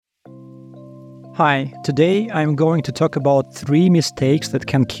Hi, today I'm going to talk about 3 mistakes that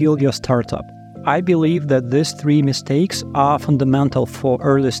can kill your startup. I believe that these 3 mistakes are fundamental for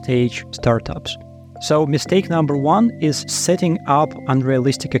early stage startups. So, mistake number 1 is setting up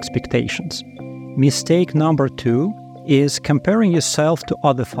unrealistic expectations. Mistake number 2 is comparing yourself to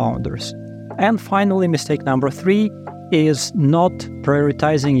other founders. And finally, mistake number 3 is not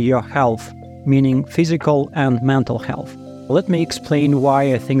prioritizing your health, meaning physical and mental health. Let me explain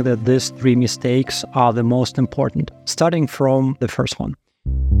why I think that these 3 mistakes are the most important, starting from the first one.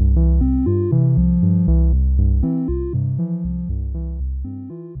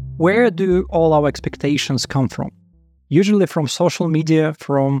 Where do all our expectations come from? Usually from social media,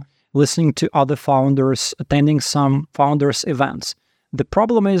 from listening to other founders, attending some founders' events. The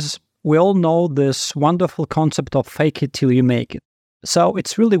problem is, we all know this wonderful concept of fake it till you make it. So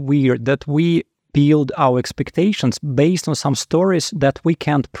it's really weird that we build our expectations based on some stories that we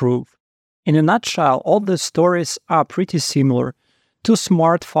can't prove. In a nutshell, all the stories are pretty similar. 2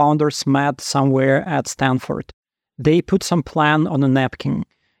 smart founders met somewhere at Stanford. They put some plan on a napkin.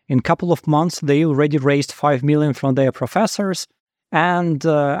 In a couple of months, they already raised $5 million from their professors. And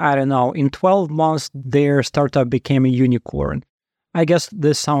in 12 months, their startup became a unicorn. I guess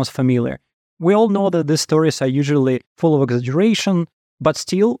this sounds familiar. We all know that these stories are usually full of exaggeration, but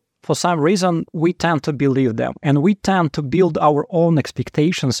still, for some reason, we tend to believe them, and we tend to build our own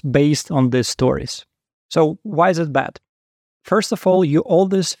expectations based on these stories. So why is it bad? First of all, you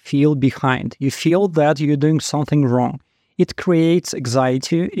always feel behind. You feel that you're doing something wrong. It creates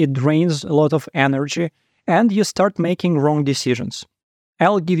anxiety, it drains a lot of energy, and you start making wrong decisions.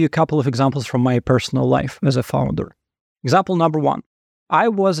 I'll give you a couple of examples from my personal life as a founder. Example number 1. I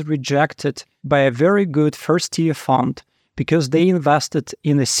was rejected by a very good first-tier fund because they invested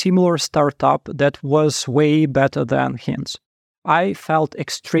in a similar startup that was way better than Hinge. I felt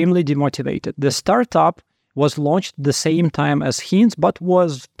extremely demotivated. The startup was launched at the same time as Hinge, but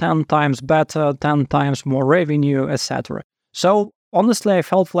was 10 times better, 10 times more revenue, etc. So honestly, I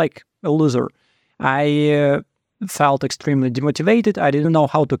felt like a loser. I felt extremely demotivated. I didn't know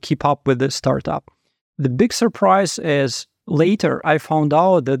how to keep up with the startup. The big surprise is later I found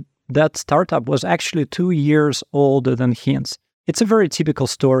out that that startup was actually 2 years older than Hinge. It's a very typical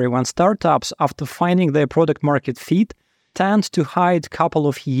story when startups, after finding their product market fit, tend to hide a couple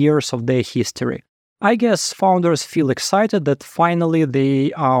of years of their history. I guess founders feel excited that finally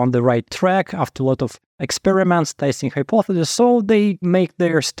they are on the right track after a lot of experiments, testing hypotheses, so they make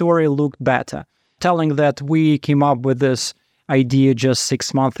their story look better, telling that we came up with this idea just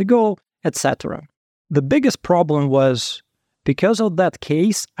 6 months ago, etc. The biggest problem was, because of that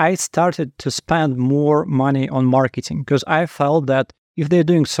case, I started to spend more money on marketing because I felt that if they're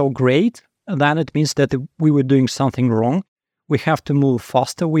doing so great, then it means that we were doing something wrong. We have to move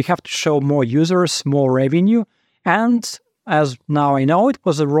faster. We have to show more users, more revenue. And as now I know, it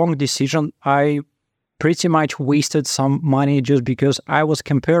was a wrong decision. I pretty much wasted some money just because I was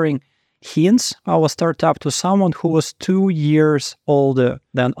comparing Hinge, our startup, to someone who was 2 years older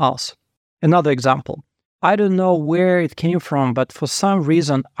than us. Another example. I don't know where it came from, but for some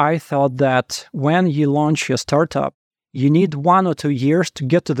reason, I thought that when you launch your startup, you need 1 or 2 years to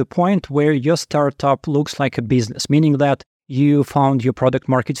get to the point where your startup looks like a business, meaning that you found your product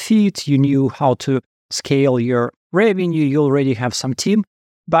market fit, you knew how to scale your revenue, you already have some team,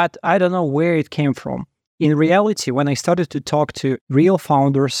 but I don't know where it came from. In reality, when I started to talk to real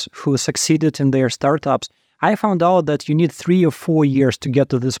founders who succeeded in their startups, I found out that you need 3 or 4 years to get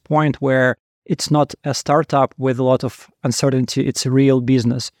to this point where it's not a startup with a lot of uncertainty, it's a real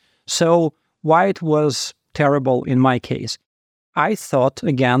business. So why it was terrible in my case? I thought,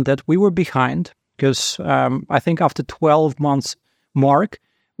 again, that we were behind because I think after 12 months mark,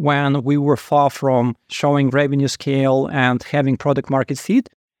 when we were far from showing revenue scale and having product market fit,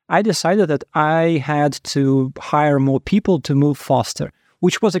 I decided that I had to hire more people to move faster,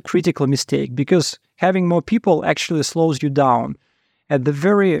 which was a critical mistake because having more people actually slows you down. At the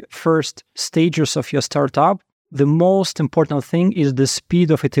very first stages of your startup, the most important thing is the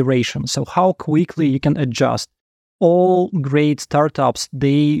speed of iteration. So how quickly you can adjust. All great startups,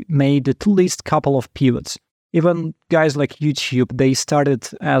 they made at least a couple of pivots. Even guys like YouTube, they started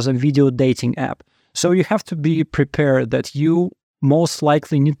as a video dating app. So you have to be prepared that you most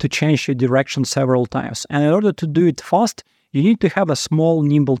likely need to change your direction several times. And in order to do it fast, you need to have a small,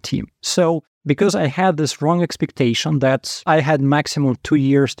 nimble team. So because I had this wrong expectation that I had maximum 2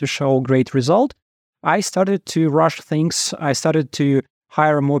 years to show a great result, I started to rush things. I started to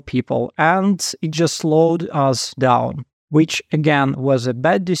hire more people, and it just slowed us down, which again was a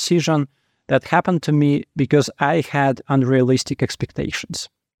bad decision that happened to me because I had unrealistic expectations.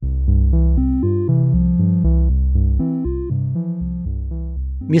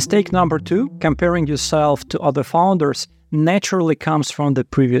 Mistake number 2, comparing yourself to other founders, naturally comes from the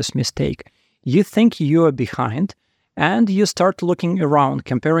previous mistake. You think you are behind, and you start looking around,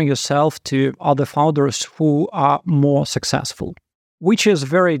 comparing yourself to other founders who are more successful, which is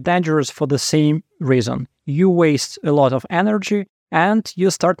very dangerous for the same reason. You waste a lot of energy, and you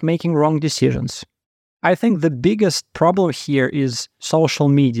start making wrong decisions. I think the biggest problem here is social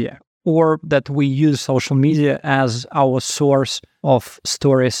media, or that we use social media as our source of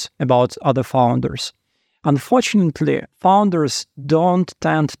stories about other founders. Unfortunately, founders don't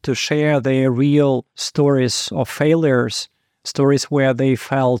tend to share their real stories of failures, stories where they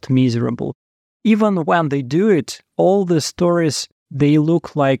felt miserable. Even when they do it, all the stories, they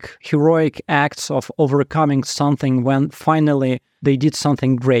look like heroic acts of overcoming something when finally they did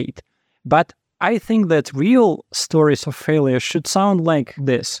something great. But I think that real stories of failure should sound like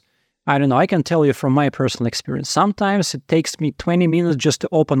this. I don't know, I can tell you from my personal experience. Sometimes it takes me 20 minutes just to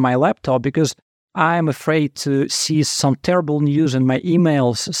open my laptop because I'm afraid to see some terrible news in my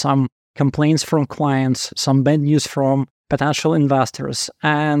emails, some complaints from clients, some bad news from potential investors,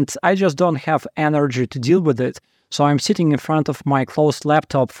 and I just don't have energy to deal with it. So I'm sitting in front of my closed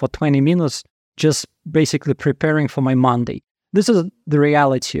laptop for 20 minutes, just basically preparing for my Monday. This is the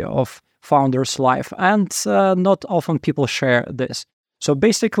reality of founder's life, and not often people share this. So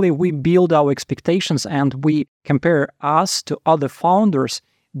basically, we build our expectations and we compare us to other founders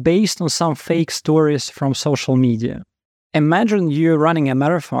based on some fake stories from social media. Imagine you're running a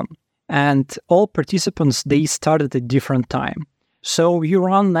marathon and all participants, they start at a different time. So you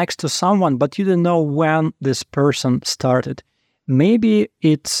run next to someone, but you don't know when this person started. Maybe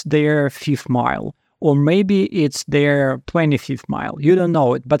it's their 5th mile, or maybe it's their 25th mile. You don't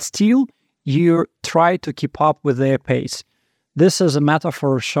know it, but still you try to keep up with their pace. This is a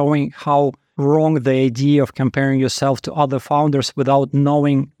metaphor showing how wrong the idea of comparing yourself to other founders without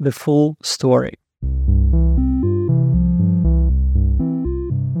knowing the full story.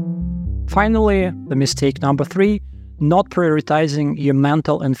 Finally, the mistake number 3, not prioritizing your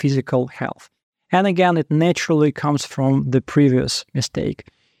mental and physical health. And again, it naturally comes from the previous mistake.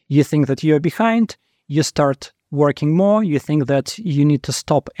 You think that you're behind, you start working more, you think that you need to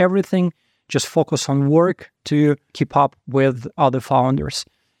stop everything, just focus on work to keep up with other founders.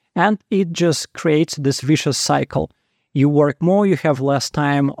 And it just creates this vicious cycle. You work more, you have less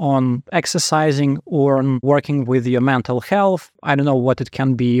time on exercising or on working with your mental health. I don't know what it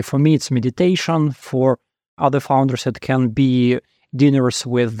can be. For me, it's meditation. For other founders, it can be dinners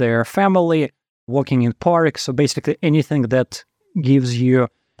with their family, walking in parks. So basically anything that gives you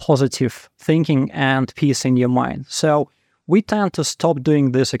positive thinking and peace in your mind. So we tend to stop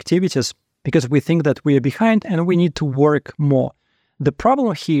doing these activities because we think that we are behind and we need to work more. The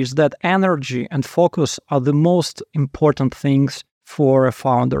problem here is that energy and focus are the most important things for a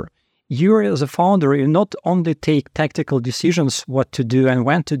founder. You as a founder, you not only take tactical decisions what to do and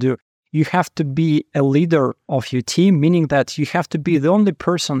when to do, you have to be a leader of your team, meaning that you have to be the only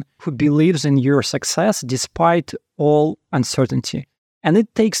person who believes in your success despite all uncertainty. And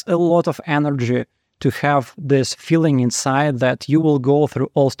it takes a lot of energy to have this feeling inside that you will go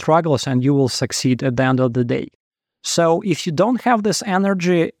through all struggles and you will succeed at the end of the day. So if you don't have this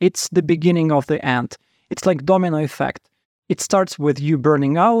energy, it's the beginning of the end. It's like domino effect. It starts with you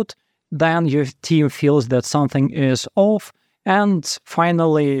burning out, then your team feels that something is off, and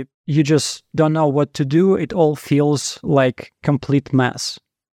finally you just don't know what to do. It all feels like complete mess.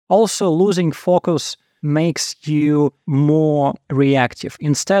 Also, losing focus makes you more reactive.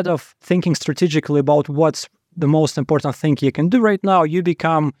 Instead of thinking strategically about what's the most important thing you can do right now, you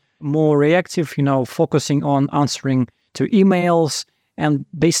become more reactive, focusing on answering to emails and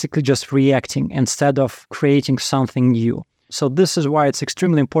basically just reacting instead of creating something new. So this is why it's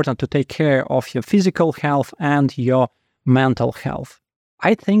extremely important to take care of your physical health and your mental health.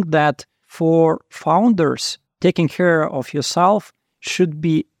 I think that for founders, taking care of yourself should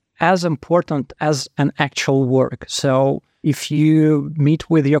be as important as an actual work. So if you meet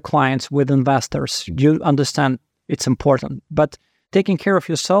with your clients, with investors, you understand it's important. But taking care of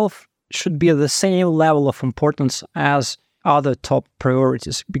yourself should be at the same level of importance as other top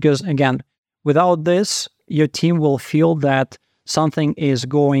priorities. Because again, without this, your team will feel that something is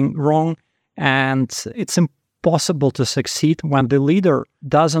going wrong, and it's impossible to succeed when the leader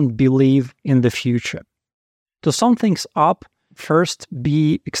doesn't believe in the future. To sum things up, first,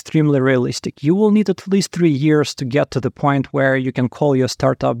 be extremely realistic. You will need at least 3 years to get to the point where you can call your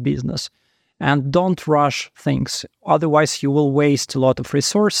startup business. And don't rush things. Otherwise, you will waste a lot of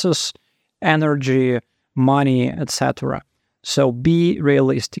resources, energy, money, etc. So be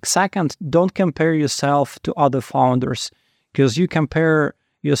realistic. Second, don't compare yourself to other founders, because you compare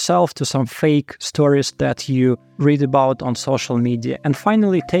yourself to some fake stories that you read about on social media. And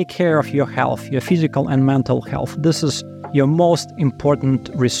finally, take care of your health, your physical and mental health. This is your most important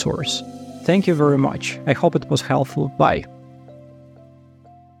resource. Thank you very much. I hope it was helpful. Bye.